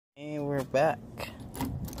we're back.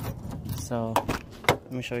 So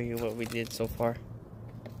let me show you what we did so far.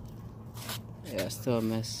 Yeah, still a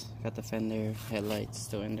mess. Got the fender, headlights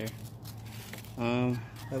still in there.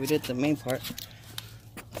 But we did the main part.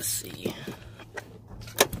 Let's see.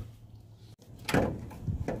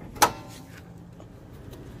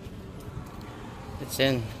 It's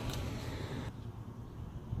in.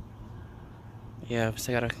 Yeah,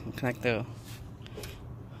 so I gotta connect the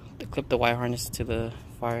clip the wire harness to the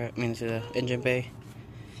to the engine bay,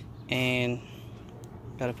 and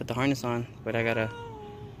gotta put the harness on. But I gotta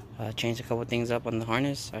change a couple things up on the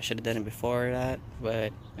harness. I should have done it before that,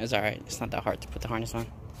 but it's alright. It's not that hard to put the harness on.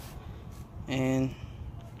 And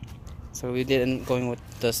so we did going with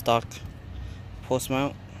the stock post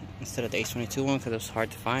mount instead of the H22 one because it was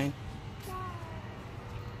hard to find.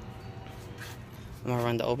 I'm gonna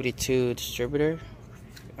run the OBD2 distributor.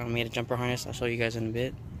 I made a jumper harness. I'll show you guys in a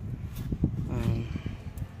bit.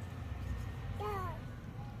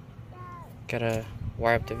 Gotta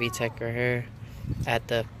wire up the vtec right here. Add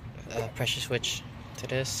the pressure switch to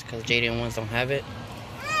this because JDM ones don't have it.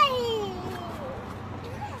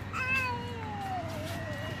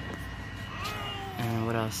 And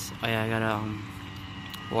what else? Oh yeah, I gotta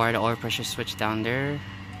wire the oil pressure switch down there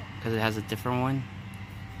because it has a different one.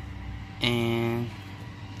 And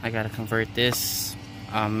I gotta convert this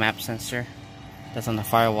map sensor that's on the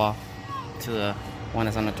firewall to the one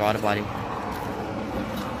that's on the throttle body.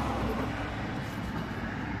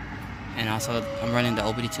 And also I'm running the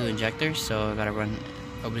OBD2 injector, so I gotta run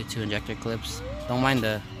OBD2 injector clips. Don't mind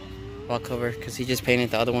the wall cover because he just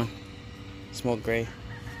painted the other one smoke gray.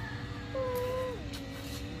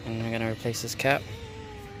 And I'm gonna replace this cap.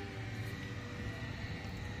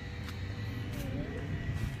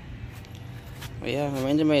 But yeah, the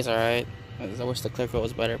engine bay is alright. I wish the clear coat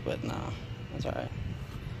was better, but nah, it's alright.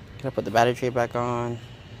 Gotta put the battery tray back on.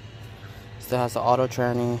 Still has the auto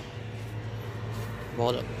tranny.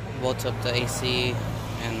 Bolt up the AC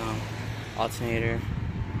and alternator.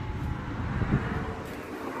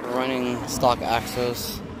 We're running stock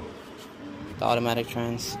axles, the automatic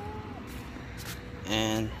trans.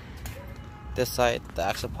 And this side, the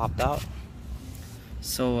axle popped out.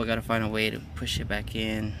 So I gotta find a way to push it back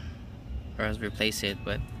in or else replace it,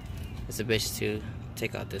 but it's a bitch to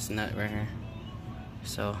take out this nut right here.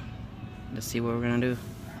 So let's see what we're gonna do.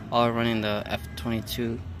 All running the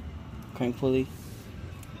F22 crank pulley.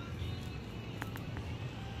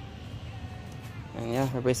 And yeah,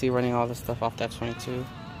 we're basically running all this stuff off the F22.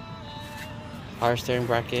 Power steering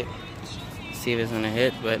bracket. See if it's gonna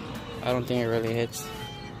hit, but I don't think it really hits.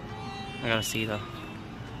 I gotta see though.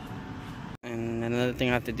 And another thing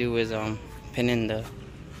I have to do is pin in the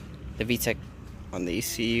vtec on the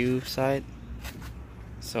ECU side.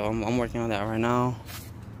 So I'm working on that right now.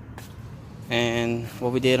 And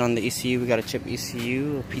what we did on the ECU, we got a chip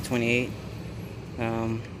ECU, a P28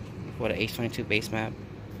 with an H22 base map.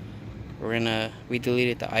 We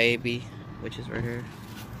deleted the IAB, which is right here,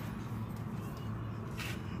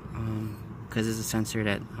 because it's a sensor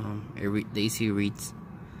that the ECU reads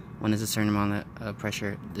when there's a certain amount of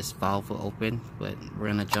pressure. This valve will open, but we're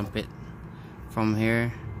gonna jump it from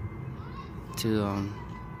here to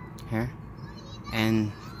here,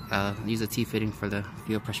 and use a T-fitting for the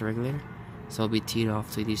fuel pressure regulator. So it'll be teed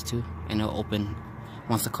off to these two, and it'll open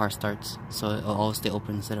once the car starts. So it'll always stay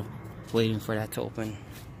open instead of waiting for that to open.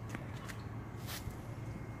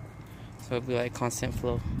 So it'll be like constant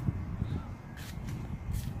flow.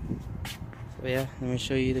 So yeah, let me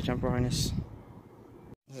show you the jumper harness.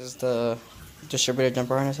 This is the distributor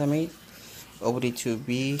jumper harness I made.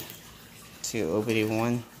 OBD2b to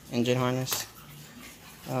OBD1 engine harness.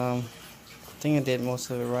 I think I did most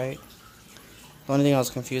of it right. The only thing I was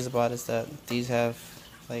confused about is that these have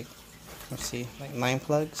like, let's see, like 9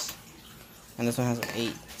 plugs, and this one has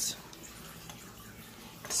 8.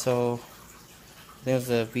 So there's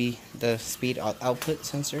the speed output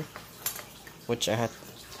sensor, which I had.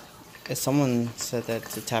 Someone said that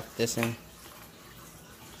to tap this in.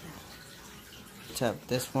 Tap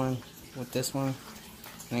this one with this one,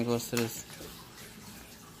 and it goes to this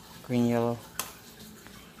green yellow.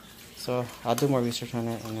 So I'll do more research on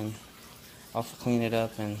it, and then I'll clean it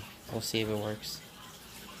up, and we'll see if it works.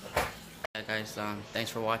 Yeah, guys,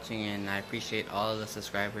 thanks for watching, and I appreciate all of the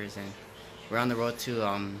subscribers, and we're on the road to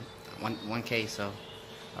 1K. So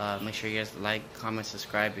make sure you guys like, comment,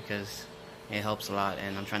 subscribe, because it helps a lot.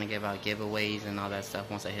 And I'm trying to give out giveaways and all that stuff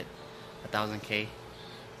once I hit 1,000K,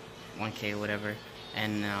 1K, whatever.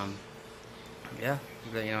 And yeah,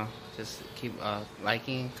 you know, just keep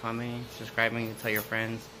liking, commenting, subscribing, tell your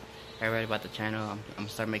friends, everybody about the channel. I'm gonna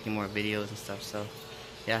start making more videos and stuff. So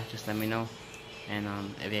yeah, just let me know. And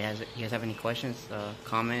if you guys have any questions,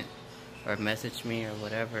 comment or message me or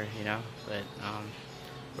whatever, you know. But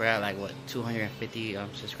we're at like what 250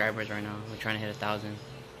 subscribers right now. We're trying to hit 1,000.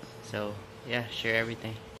 So yeah, share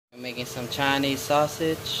everything. I'm making some Chinese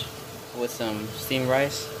sausage with some steamed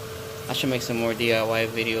rice. I should make some more DIY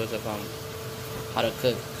videos of how to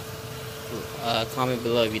cook. Comment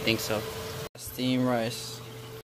below if you think so. Steamed rice.